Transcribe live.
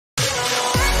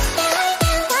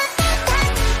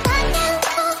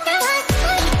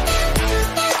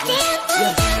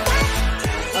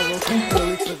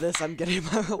this, I'm getting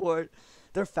my award.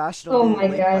 They're Oh fashionably my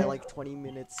late by god. like 20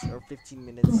 minutes or 15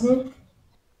 minutes.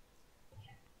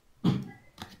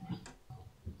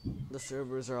 The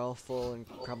servers are all full and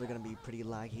probably gonna be pretty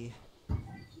laggy.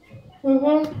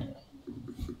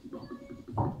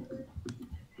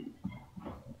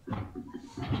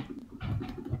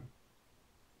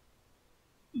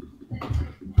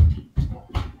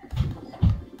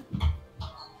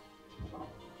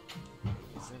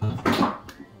 Is there nothing?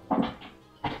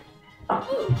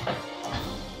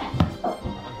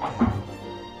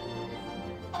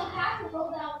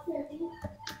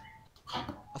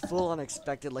 A full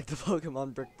unexpected, like the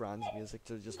Pokemon Brick Bronze music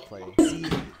to just play. See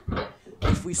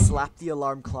if we slap the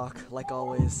alarm clock, like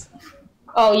always.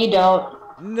 Oh, you don't.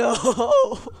 No!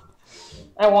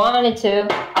 I wanted to.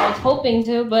 I was hoping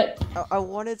to, but... I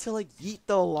wanted to, like, yeet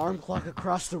the alarm clock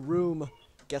across the room.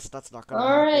 Guess that's not gonna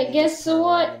happen. Alright, in guess this parallel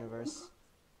what? universe.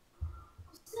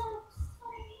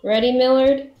 Ready,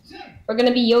 Millard? We're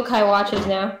gonna be yokai watchers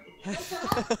now.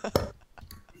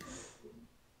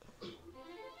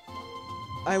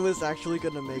 I was actually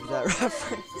gonna make that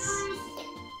reference.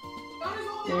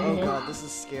 Oh god, this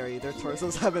is scary. Their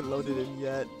torsos haven't loaded in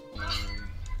yet.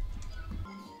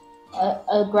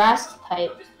 A grass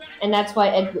type, and that's why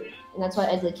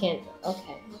Edley can't.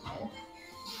 Okay.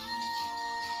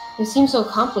 It seems so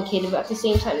complicated, but at the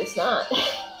same time, it's not.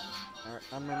 Alright,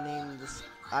 I'm gonna name this.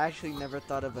 I actually never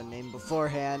thought of a name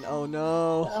beforehand. Oh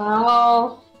no.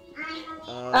 Oh.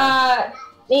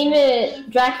 Name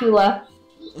it Dracula.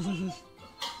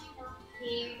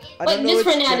 Wait, just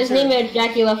for now. Just name it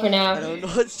Dracula for now. I don't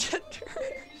know its gender.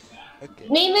 Okay.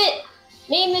 Name it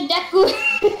Deku.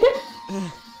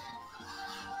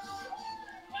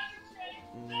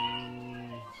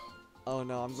 Oh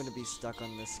no, I'm gonna be stuck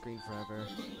on this screen forever.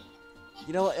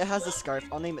 You know what? It has a scarf.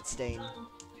 I'll name it Stain.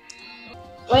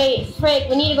 Wait, Frick,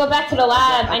 we need to go back to the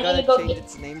lab. I need to go change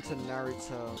its name to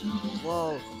Naruto.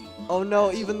 Whoa. Oh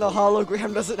no, even the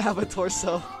hologram doesn't have a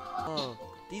torso. Oh,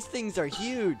 these things are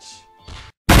huge.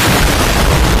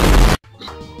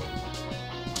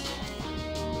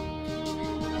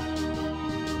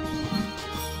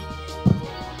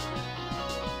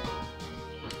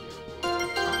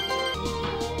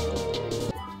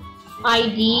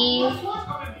 ID,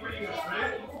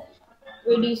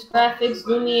 reduce graphics,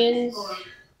 Loomians.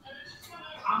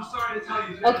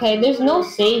 Okay, there's no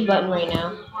save button right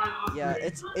now. Yeah,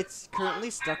 it's currently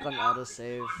stuck on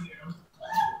autosave.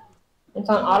 It's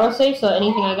on autosave, so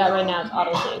anything I got right now is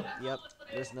autosave. Yep,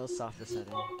 there's no software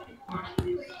setting.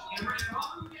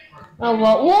 Oh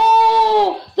well,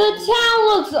 whoa! The town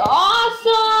looks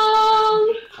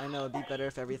awesome! I know, it'd be better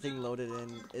if everything loaded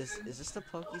in. Is this the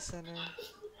Poke Center?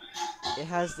 It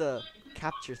has the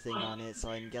capture thing on it, so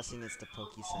I'm guessing it's the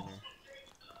Poke Center.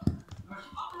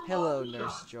 Hello,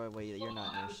 Nurse Joy. Wait, you're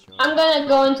not Nurse Joy. I'm gonna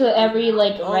go into every,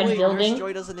 like, red wait, building. Nurse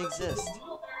Joy doesn't exist.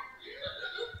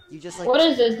 You just, like... What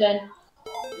is this, then?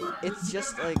 It's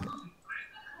just, like...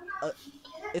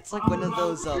 it's like one of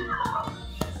those,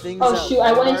 things Oh, that shoot,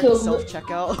 I went into a...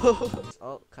 self-checkout.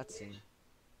 Oh, cutscene.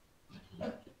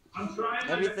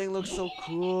 Everything looks so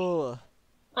cool.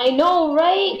 I know,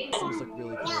 right? Things look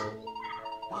really cool.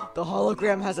 The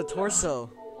hologram has a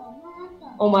torso.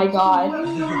 Oh my god.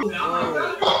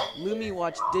 Oh, Lumi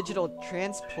Watch Digital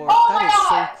Transport. That is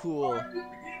so cool.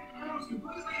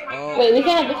 Oh. Wait, we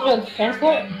can have digital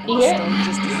transport? Do you hear it?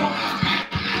 Just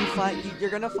you're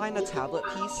gonna find a tablet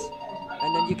piece,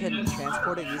 and then you can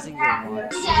transport it using your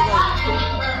watch. See,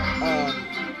 like,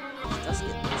 just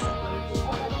get this.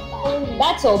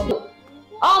 That's so cool.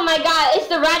 Oh my god, it's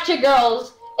the Ratchet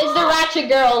Girls. It's the Ratchet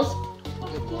Girls.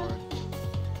 Good lord.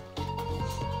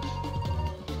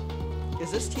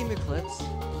 Is this Team Eclipse?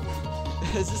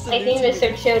 Is this the I think it's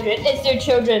their children. It's their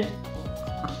children.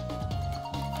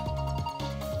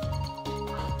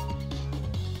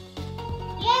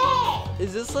 Yeah!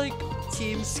 Is this like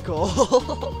Team Skull?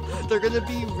 They're gonna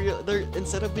be real. They're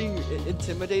instead of being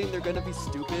intimidating, they're gonna be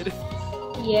stupid.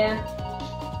 Yeah.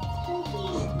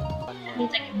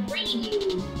 It's like a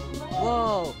preview.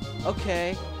 Whoa.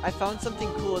 Okay. I found something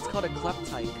cool. It's called a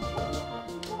Kleptyke.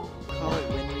 Call it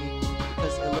Winry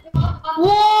because it looks.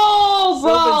 Whoa,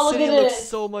 bro! Sylvan Look City at looks this.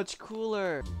 so much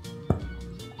cooler.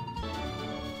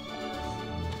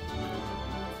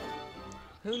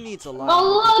 Who needs a lot? Oh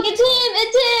look, it's him!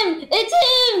 It's him! It's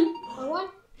him! What?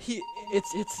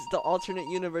 It's the alternate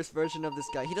universe version of this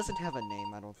guy. He doesn't have a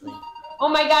name, I don't think. Oh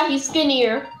my god, he's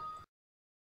skinnier.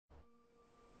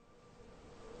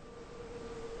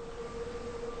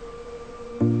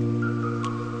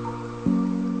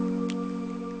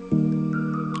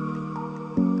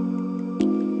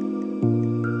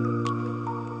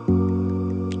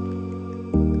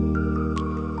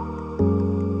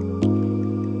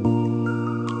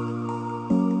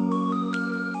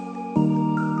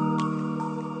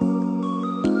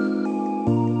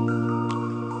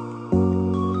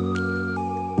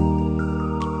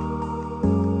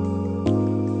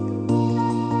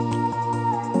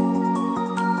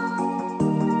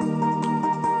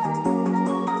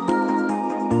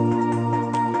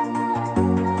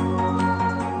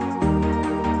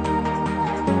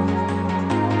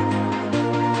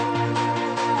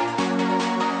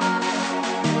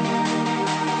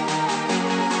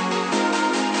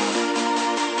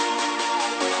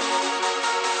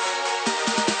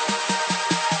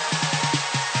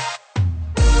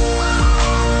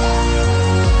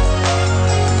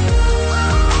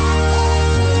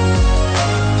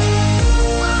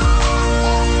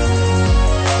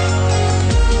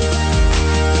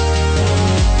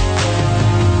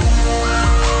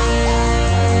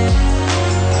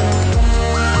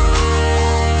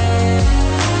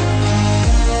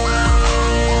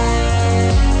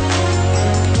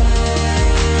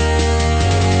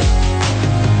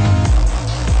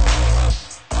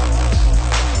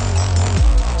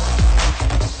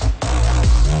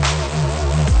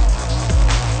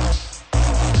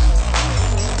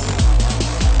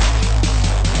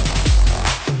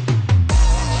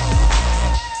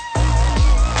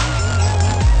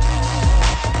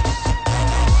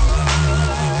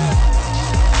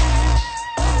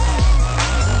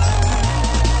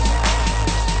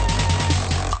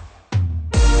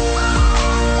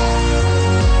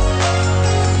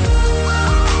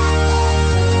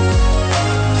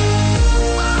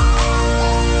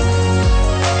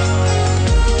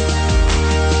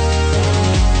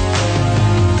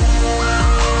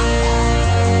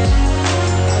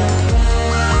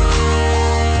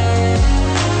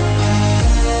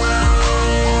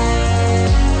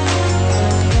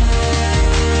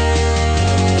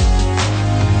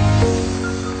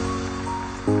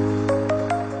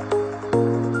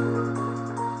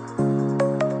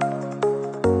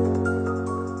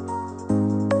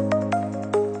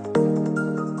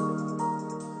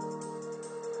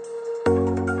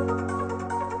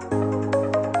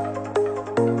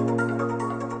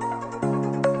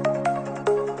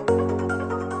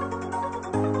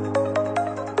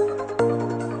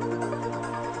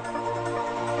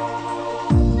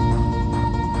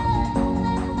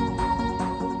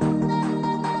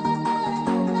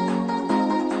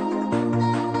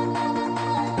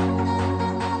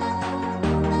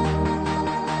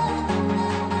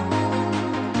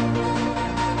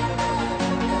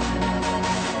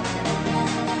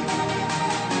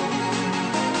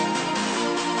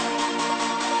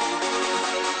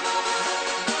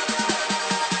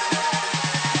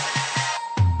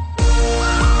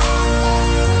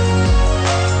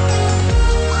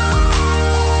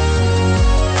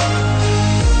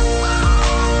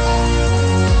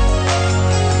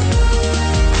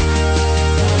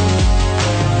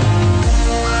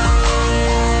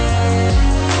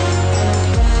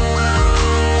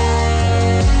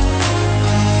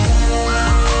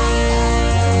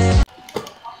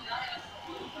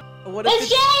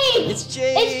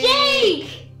 Jake! It's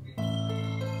Jake!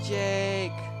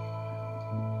 Jake!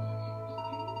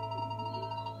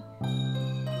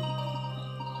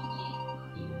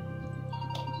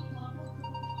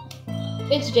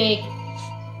 It's Jake.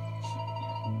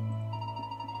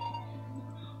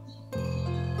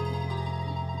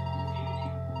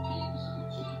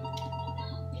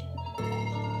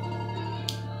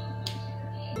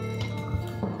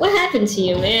 What happened to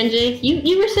you, man, Jake?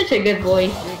 You were such a good boy.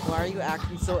 Jake, why are you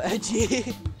acting so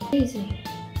edgy? Crazy.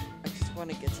 I just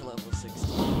want to get to level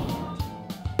 16.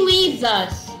 He leaves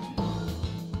us.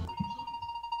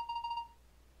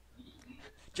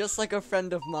 Just like a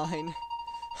friend of mine.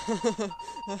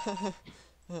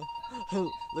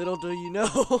 Little do you know.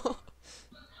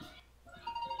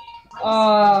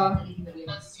 Oh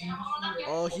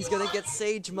Oh, he's gonna get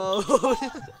Sage mode.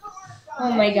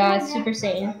 my God, Super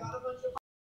Saiyan.